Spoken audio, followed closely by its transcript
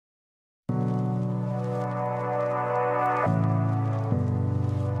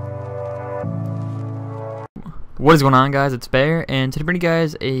What is going on, guys? It's Behr, and today I'm bringing you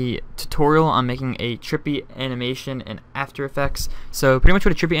guys a tutorial on making a Trippy animation in After Effects. So pretty much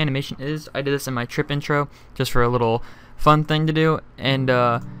what a Trippy animation is, I did this in my Trip intro just for a little fun thing to do, and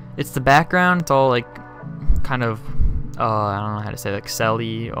it's the background. It's all like kind of I don't know how to say, like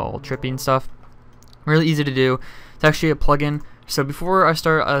cell-y, all trippy and stuff. Really easy to do. It's actually a plugin. So before I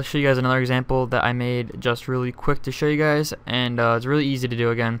start, I'll show you guys another example that I made just really quick to show you guys, and it's really easy to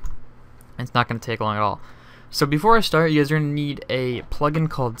do again. It's not going to take long at all. So before I start, you guys are going to need a plugin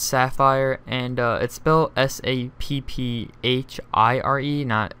called Sapphire, and it's spelled S-A-P-P-H-I-R-E,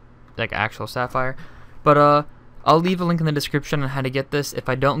 not like actual sapphire. But I'll leave a link in the description on how to get this. If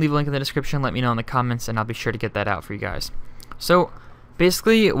I don't leave a link in the description, let me know in the comments, and I'll be sure to get that out for you guys. So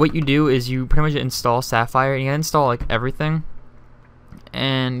basically what you do is you pretty much install Sapphire, and you install like everything,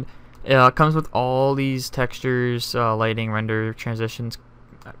 and it comes with all these textures, lighting, render, transitions,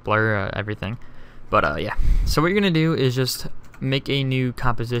 blur, everything. But yeah, so what you're gonna do is just make a new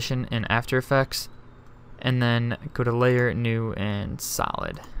composition in After Effects, and then go to Layer, New, and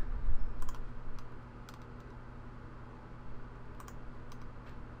Solid.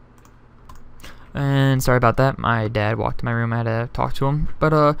 And sorry about that, my dad walked in my room. I had to talk to him.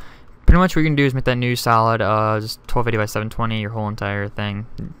 But pretty much what you're gonna do is make that new solid, just 1280 by 720, your whole entire thing,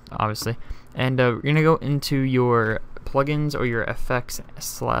 obviously. And you're gonna go into your plugins or your effects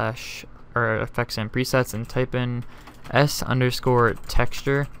effects and presets, and type in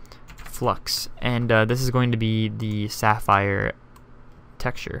S_texture flux, and this is going to be the Sapphire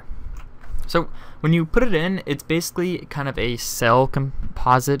texture. So when you put it in, it's basically kind of a cell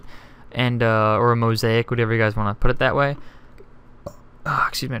composite, and or a mosaic, whatever you guys want to put it that way.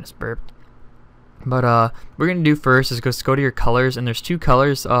 Excuse me, I just burped. But what we're gonna do first is go to your colors, and there's two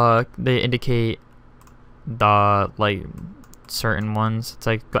colors. They indicate the like certain ones. It's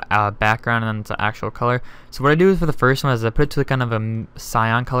like background, and then it's the actual color. So what I do for the first one is I put it to kind of a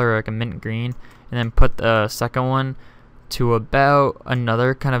cyan color, or like a mint green, and then put the second one to about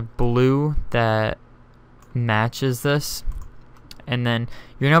another kind of blue that matches this. And then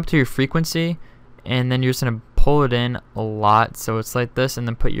you're gonna up to your frequency, and then you're just gonna pull it in a lot, so it's like this, and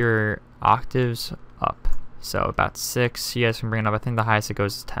then put your octaves up, so about 6. You guys can bring it up. I think the highest it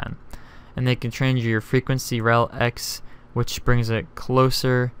goes is 10. And they can change your frequency rel X, which brings it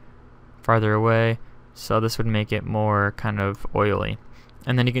closer, farther away, so this would make it more kind of oily.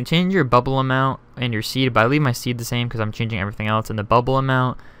 And then you can change your bubble amount and your seed, but I leave my seed the same because I'm changing everything else. And the bubble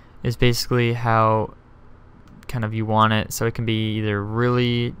amount is basically how kind of you want it, so it can be either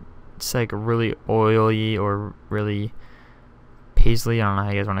really, it's like really oily, or really paisley. I don't know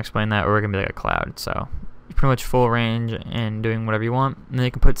how you guys want to explain that, or it can be like a cloud. So pretty much full range and doing whatever you want. And then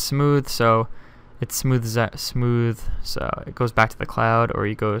you can put smooth, so it smooths that smooth, so it goes back to the cloud, or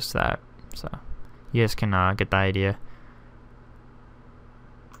it goes to that. So you guys can get the idea.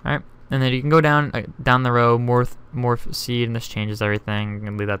 Alright, and then you can go down the row, morph seed, and this changes everything. You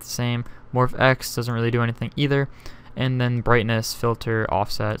can leave that the same. Morph X doesn't really do anything either. And then brightness, filter,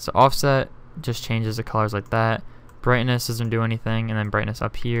 offset. So offset just changes the colors like that. Brightness doesn't do anything, and then brightness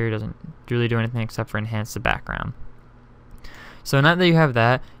up here doesn't really do anything except for enhance the background. So now that you have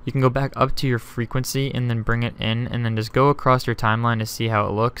that, you can go back up to your frequency and then bring it in, and then just go across your timeline to see how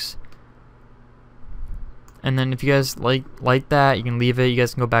it looks. And then if you guys like that, you can leave it. You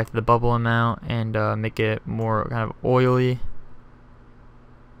guys can go back to the bubble amount and make it more kind of oily,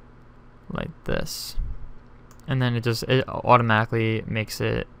 like this. And then it automatically makes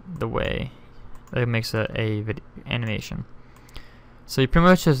it the way it makes a video animation. So you pretty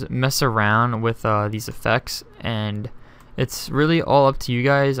much just mess around with these effects, and it's really all up to you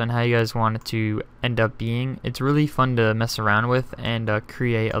guys on how you guys want it to end up being. It's really fun to mess around with and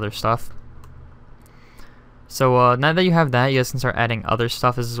create other stuff. So now that you have that, you guys can start adding other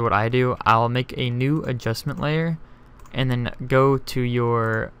stuff. This is what I do. I'll make a new adjustment layer, and then go to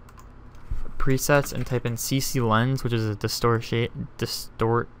your presets and type in CC Lens, which is a distortion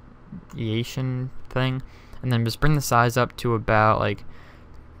thing, and then just bring the size up to about like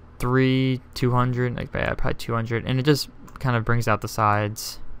 200, like probably 200, and it just kind of brings out the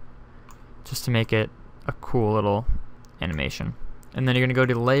sides just to make it a cool little animation. And then you're gonna go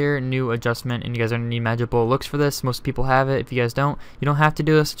to Layer, New, Adjustment, and you guys are gonna need Magical Looks for this. Most people have it. If you guys don't, you don't have to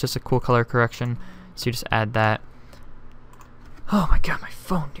do this. It's just a cool color correction, so you just add that. Oh my god, my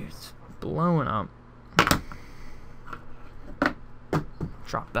phone, dude, it's blowing up.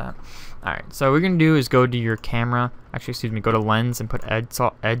 Drop that. Alright, so what we're gonna do is go to your camera, actually excuse me, go to Lens and put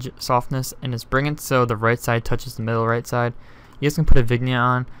edge softness, and just bring it so the right side touches the middle right side. You guys can put a vignette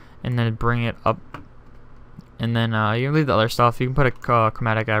on, and then bring it up And then you can leave the other stuff. You can put a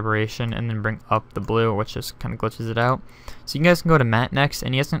chromatic aberration and then bring up the blue, which just kind of glitches it out. So you guys can go to matte next,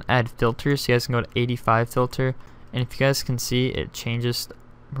 and you guys can add filters. So you guys can go to 85 filter, and if you guys can see, it changes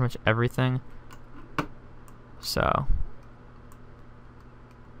pretty much everything. So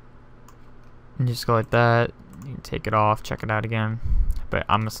you just go like that. You can take it off, check it out again. But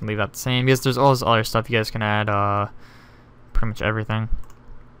I'm just gonna leave that the same because there's all this other stuff you guys can add. Pretty much everything.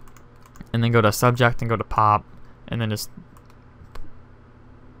 And then go to subject and go to pop, and then just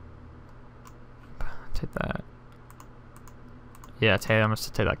take that. Yeah, I'm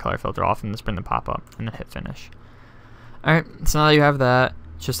just take that color filter off and just bring the pop up, and then hit finish. Alright, so now that you have that,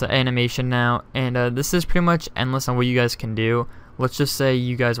 it's just the animation now, and this is pretty much endless on what you guys can do. Let's just say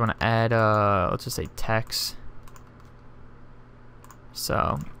you guys want to add, let's just say text.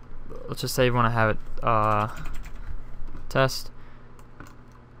 So let's just say you want to have it test.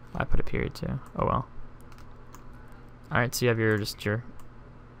 I put a period too. Oh well. Alright, so you have your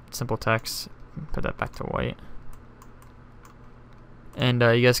simple text. Put that back to white. And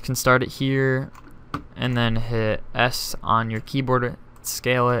you guys can start it here and then hit S on your keyboard,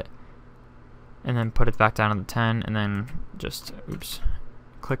 scale it, and then put it back down to the 10, and then just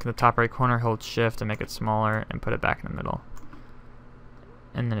click in the top right corner, hold shift to make it smaller, and put it back in the middle.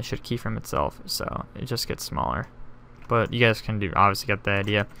 And then it should keyframe itself, so it just gets smaller. But you guys can obviously get the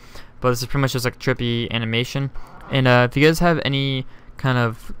idea. But this is pretty much just like trippy animation. And if you guys have any kind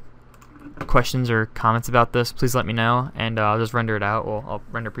of questions or comments about this, please let me know, and I'll just render it out. Well, I'll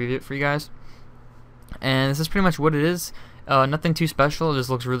render preview it for you guys. And this is pretty much what it is. Nothing too special. It just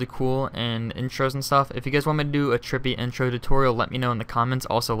looks really cool, and intros and stuff. If you guys want me to do a trippy intro tutorial, let me know in the comments.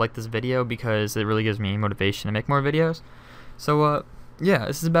 Also, like this video because it really gives me motivation to make more videos. So yeah,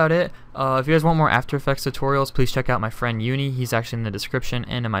 this is about it. If you guys want more After Effects tutorials, please check out my friend Uni. He's actually in the description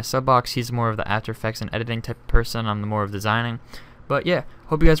and in my sub box. He's more of the After Effects and editing type of person. I'm the more of designing. But yeah,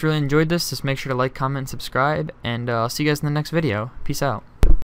 hope you guys really enjoyed this. Just make sure to like, comment, and subscribe, and I'll see you guys in the next video. Peace out.